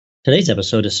Today's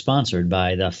episode is sponsored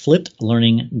by the Flipped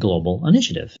Learning Global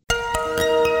Initiative.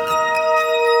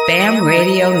 BAM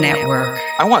Radio Network.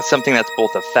 I want something that's both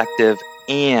effective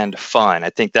and fun. I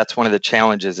think that's one of the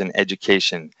challenges in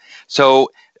education.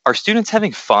 So, are students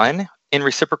having fun in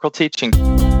reciprocal teaching?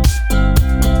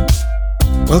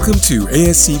 Welcome to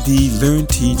ASCD Learn,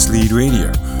 Teach, Lead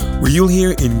Radio, where you'll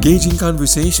hear engaging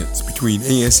conversations between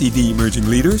ASCD emerging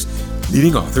leaders,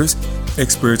 leading authors,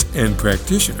 experts, and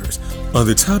practitioners on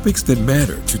the topics that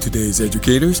matter to today's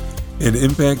educators and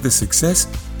impact the success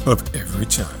of every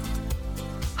child.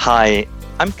 Hi,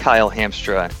 I'm Kyle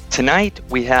Hamstra. Tonight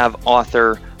we have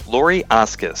author Lori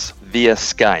Oczkus via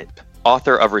Skype,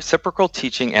 author of Reciprocal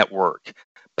Teaching at Work,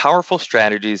 Powerful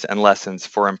Strategies and Lessons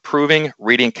for Improving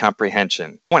Reading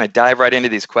Comprehension. I want to dive right into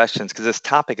these questions because this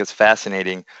topic is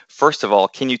fascinating. First of all,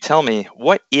 can you tell me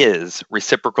what is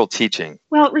reciprocal teaching?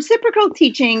 Well, reciprocal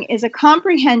teaching is a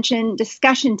comprehension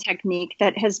discussion technique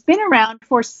that has been around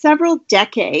for several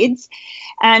decades,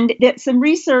 and that some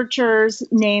researchers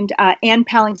named Ann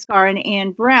Palingscar and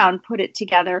Ann Brown put it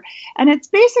together. And it's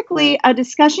basically a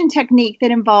discussion technique that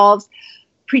involves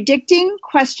predicting,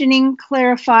 questioning,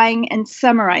 clarifying, and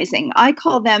summarizing. I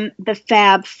call them the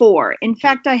Fab Four. In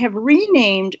fact, I have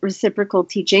renamed reciprocal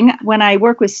teaching. When I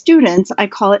work with students, I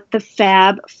call it the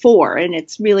Fab Four, and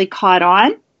it's really caught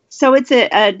on. So it's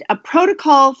a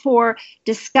protocol for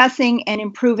discussing and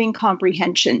improving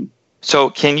comprehension. So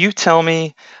can you tell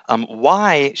me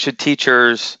why should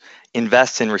teachers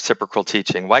invest in reciprocal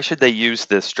teaching? Why should they use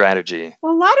this strategy?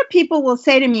 Well, a lot of people will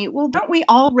say to me, well, don't we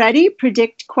already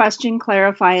predict, question,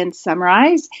 clarify, and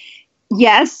summarize?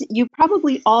 Yes, you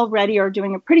probably already are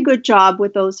doing a pretty good job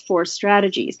with those four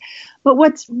strategies. But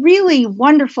what's really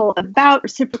wonderful about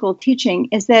reciprocal teaching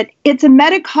is that it's a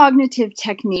metacognitive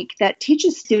technique that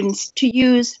teaches students to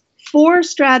use four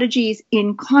strategies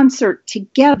in concert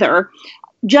together,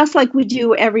 just like we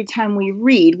do every time we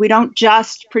read. We don't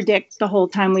just predict the whole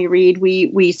time we read.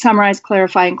 We summarize,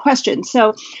 clarify, and question.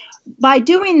 So by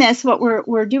doing this, what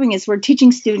we're doing is we're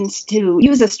teaching students to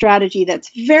use a strategy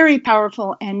that's very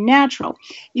powerful and natural.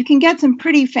 You can get some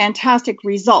pretty fantastic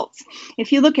results.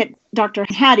 If you look at Dr.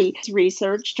 Hattie's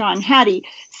research, John Hattie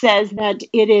says that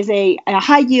it is a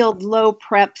high-yield,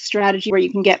 low-prep strategy where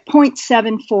you can get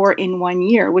 0.74 in 1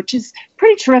 year, which is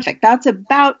pretty terrific. That's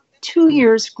about 2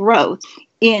 years' growth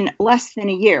in less than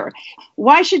a year.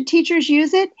 Why should teachers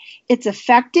use it? It's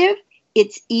effective.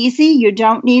 It's easy. You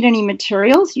don't need any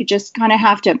materials. You just kind of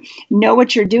have to know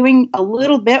what you're doing a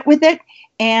little bit with it,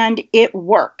 and it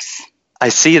works. I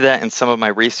see that in some of my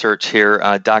research here.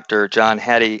 Dr. John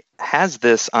Hattie has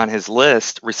this on his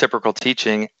list, reciprocal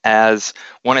teaching, as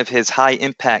one of his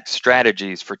high-impact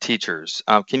strategies for teachers.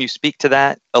 Can you speak to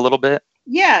that a little bit?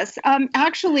 Yes,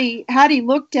 actually, Hattie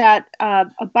looked at a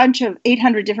bunch of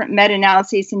 800 different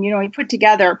meta-analyses, and, he put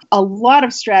together a lot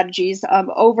of strategies of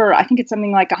over, I think it's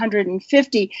something like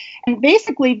 150. And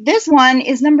basically, this one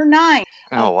is number 9.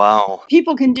 Oh, wow.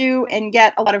 People can do and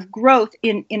get a lot of growth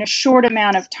in a short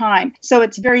amount of time. So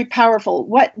it's very powerful.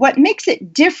 What makes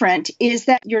it different is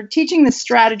that you're teaching the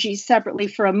strategies separately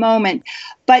for a moment.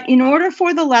 But in order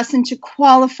for the lesson to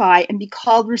qualify and be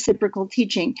called reciprocal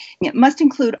teaching, it must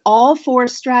include all four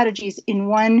strategies in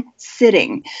one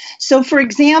sitting. So, for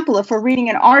example, if we're reading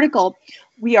an article,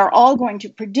 we are all going to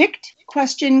predict,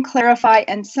 question, clarify,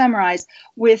 and summarize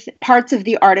with parts of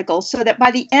the article so that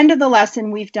by the end of the lesson,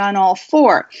 we've done all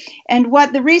four. And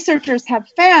what the researchers have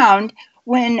found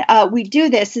when we do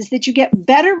this is that you get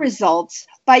better results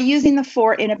by using the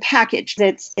four in a package.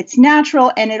 It's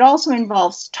natural, and it also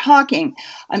involves talking.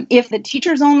 If the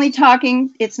teacher's only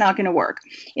talking, it's not going to work.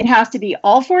 It has to be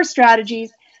all four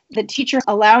strategies, the teacher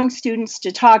allowing students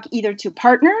to talk either to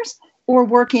partners or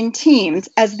work in teams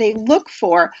as they look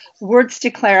for words to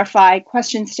clarify,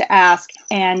 questions to ask,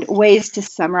 and ways to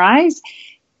summarize.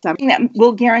 Something that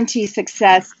will guarantee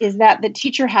success is that the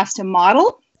teacher has to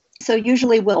model. So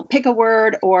usually we'll pick a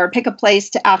word or pick a place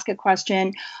to ask a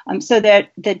question so that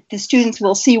the students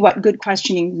will see what good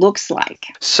questioning looks like.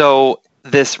 So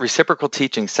this reciprocal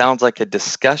teaching sounds like a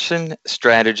discussion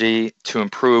strategy to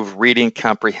improve reading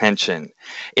comprehension.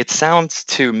 It sounds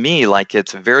to me like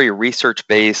it's very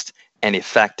research-based and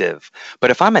effective.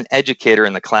 But if I'm an educator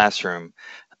in the classroom,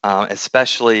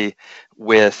 especially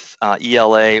with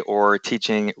ELA or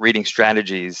teaching reading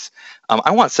strategies,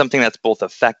 I want something that's both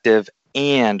effective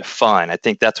and fun. I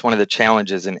think that's one of the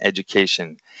challenges in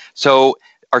education. So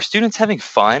are students having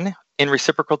fun in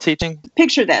reciprocal teaching?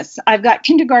 Picture this. I've got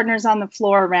kindergartners on the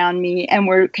floor around me, and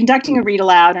we're conducting a read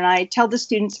aloud, and I tell the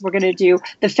students we're going to do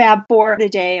the Fab Four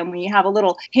today, and we have a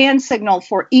little hand signal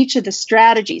for each of the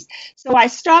strategies. So I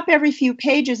stop every few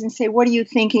pages and say, what are you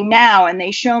thinking now? And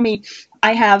they show me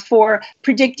I have for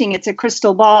predicting, it's a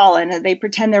crystal ball, and they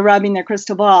pretend they're rubbing their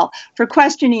crystal ball. For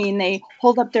questioning, they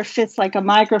hold up their fists like a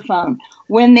microphone.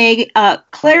 When they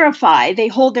clarify, they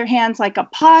hold their hands like a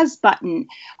pause button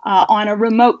on a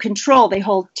remote control. They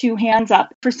hold two hands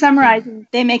up. For summarizing,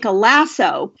 they make a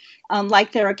lasso,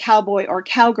 like they're a cowboy or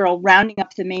cowgirl rounding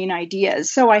up the main ideas.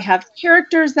 So I have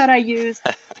characters that I use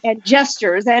and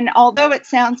gestures. And although it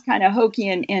sounds kind of hokey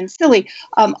and silly,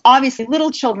 obviously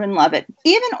little children love it.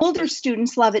 Even older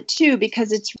students love it too,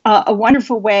 because it's a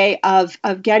wonderful way of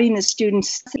getting the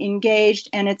students engaged,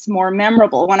 and it's more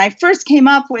memorable. When I first came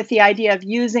up with the idea of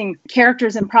using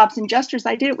characters and props and gestures,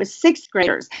 I did it with sixth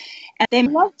graders, and they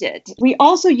loved it. We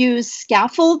also use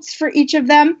scaffolds for each of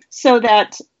them so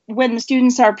that when the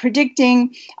students are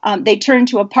predicting, they turn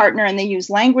to a partner and they use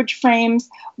language frames.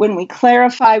 When we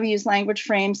clarify, we use language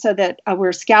frames so that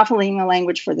we're scaffolding a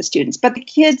language for the students. But the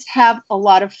kids have a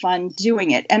lot of fun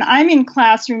doing it. And I'm in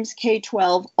classrooms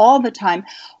K-12 all the time,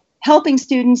 helping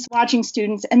students, watching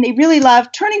students, and they really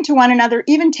love turning to one another,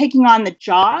 even taking on the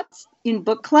jobs in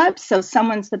book clubs. So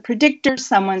someone's the predictor,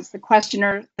 someone's the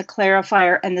questioner, the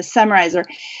clarifier, and the summarizer.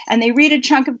 And they read a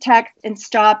chunk of text and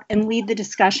stop and lead the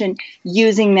discussion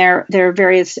using their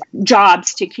various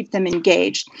jobs to keep them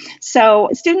engaged. So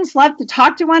students love to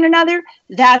talk to one another.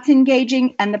 That's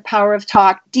engaging, and the power of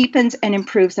talk deepens and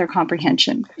improves their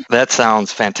comprehension. That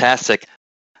sounds fantastic.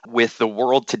 With the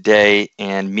world today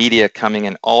and media coming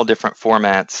in all different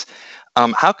formats,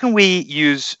 how can we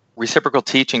use reciprocal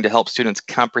teaching to help students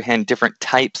comprehend different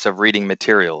types of reading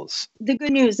materials? The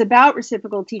good news about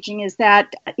reciprocal teaching is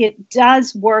that it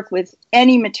does work with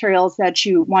any materials that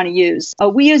you want to use.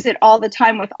 We use it all the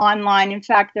time with online. In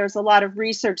fact, there's a lot of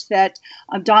research that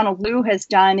Donald Liu has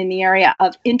done in the area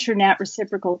of internet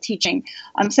reciprocal teaching.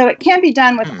 So it can be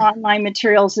done with online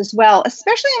materials as well,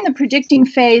 especially in the predicting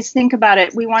phase. Think about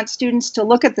it. We want students to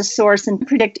look at the source and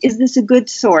predict, is this a good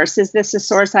source? Is this a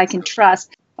source I can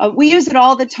trust? We use it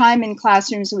all the time in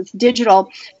classrooms with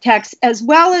digital text, as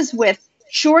well as with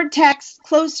short text,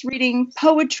 close reading,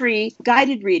 poetry,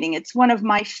 guided reading. It's one of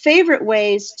my favorite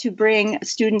ways to bring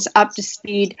students up to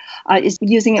speed is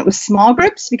using it with small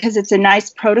groups, because it's a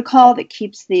nice protocol that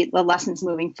keeps the lessons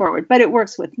moving forward. But it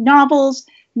works with novels,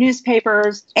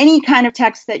 newspapers, any kind of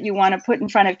text that you want to put in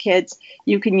front of kids,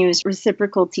 you can use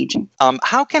reciprocal teaching.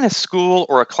 How can a school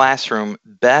or a classroom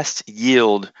best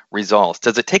yield results?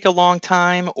 Does it take a long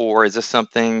time, or is this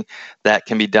something that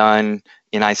can be done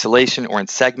in isolation or in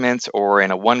segments or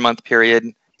in a 1-month period?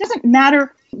 It doesn't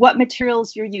matter what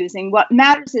materials you're using. What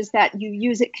matters is that you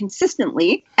use it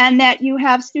consistently and that you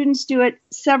have students do it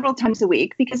several times a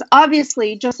week, because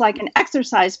obviously, just like an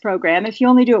exercise program, if you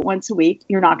only do it once a week,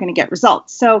 you're not going to get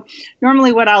results. So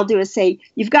normally what I'll do is say,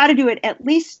 you've got to do it at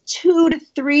least 2 to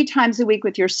 3 times a week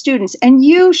with your students, and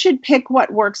you should pick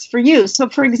what works for you. So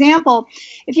for example,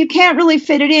 if you can't really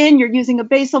fit it in, you're using a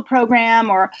basal program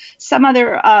or some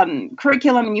other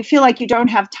curriculum, and you feel like you don't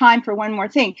have time for one more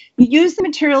thing, you use the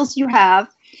materials you have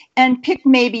and pick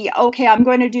maybe, okay, I'm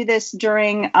going to do this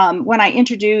during when I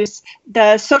introduce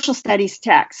the social studies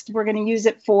text. We're going to use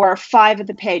it for 5 of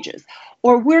the pages.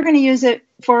 Or we're going to use it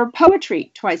for poetry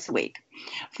twice a week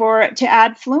to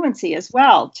add fluency as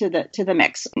well to the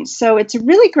mix. So it's a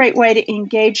really great way to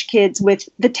engage kids with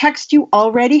the text you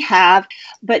already have,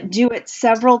 but do it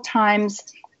several times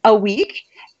a week.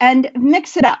 And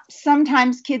mix it up.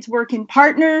 Sometimes kids work in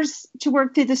partners to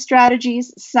work through the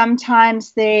strategies.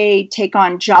 Sometimes they take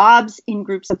on jobs in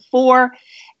groups of 4.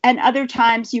 And other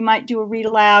times you might do a read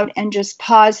aloud and just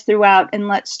pause throughout and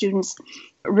let students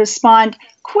respond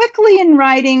quickly in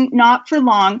writing, not for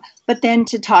long, but then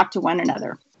to talk to one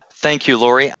another. Thank you,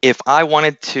 Lori. If I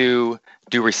wanted to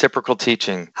do reciprocal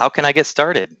teaching, how can I get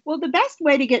started? Well, the best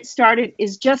way to get started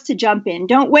is just to jump in.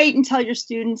 Don't wait until your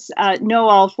students know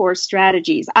all 4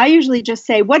 strategies. I usually just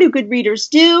say, what do good readers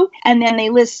do? And then they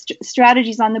list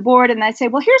strategies on the board, and I say,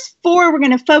 well, here's 4 we're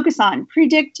going to focus on: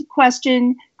 predict,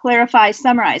 question, clarify,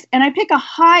 summarize. And I pick a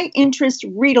high interest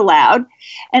read aloud,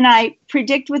 and I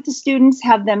predict with the students,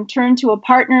 have them turn to a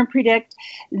partner and predict.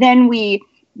 Then we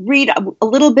read a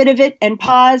little bit of it and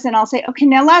pause, and I'll say, okay,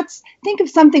 now let's think of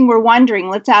something we're wondering.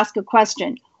 Let's ask a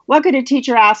question. What could a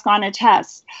teacher ask on a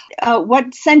test?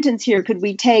 What sentence here could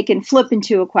we take and flip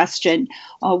into a question?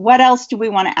 What else do we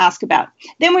want to ask about?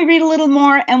 Then we read a little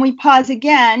more and we pause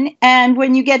again. And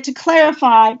when you get to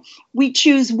clarify, we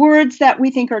choose words that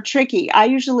we think are tricky. I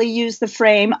usually use the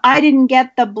frame, I didn't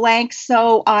get the blank,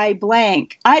 so I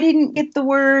blank. I didn't get the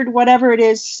word, whatever it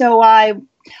is, so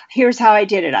here's how I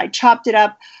did it. I chopped it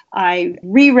up, I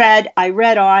reread, I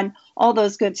read on, all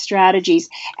those good strategies.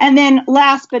 And then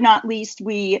last but not least,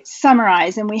 we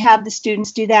summarize, and we have the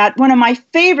students do that. One of my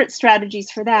favorite strategies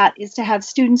for that is to have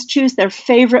students choose their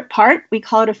favorite part. We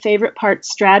call it a favorite part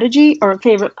strategy or a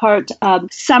favorite part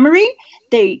summary.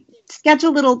 They sketch a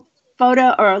little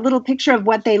photo or a little picture of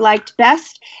what they liked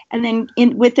best, and then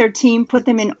with their team, put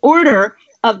them in order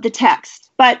of the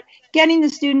text. But getting the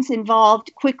students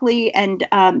involved quickly and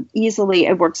easily,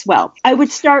 it works well. I would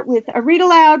start with a read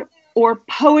aloud or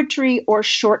poetry or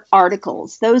short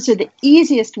articles. Those are the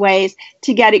easiest ways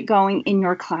to get it going in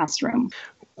your classroom.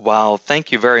 Wow,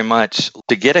 thank you very much.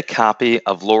 To get a copy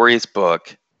of Lori's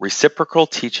book, Reciprocal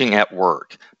Teaching at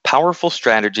Work, Powerful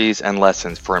Strategies and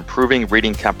Lessons for Improving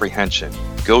Reading Comprehension,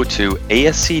 go to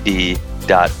ascd.org.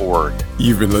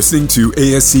 You've been listening to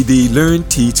ASCD Learn,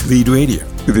 Teach, Lead Radio.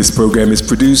 This program is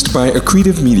produced by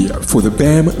Accretive Media for the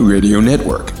BAM Radio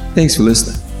Network. Thanks for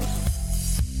listening.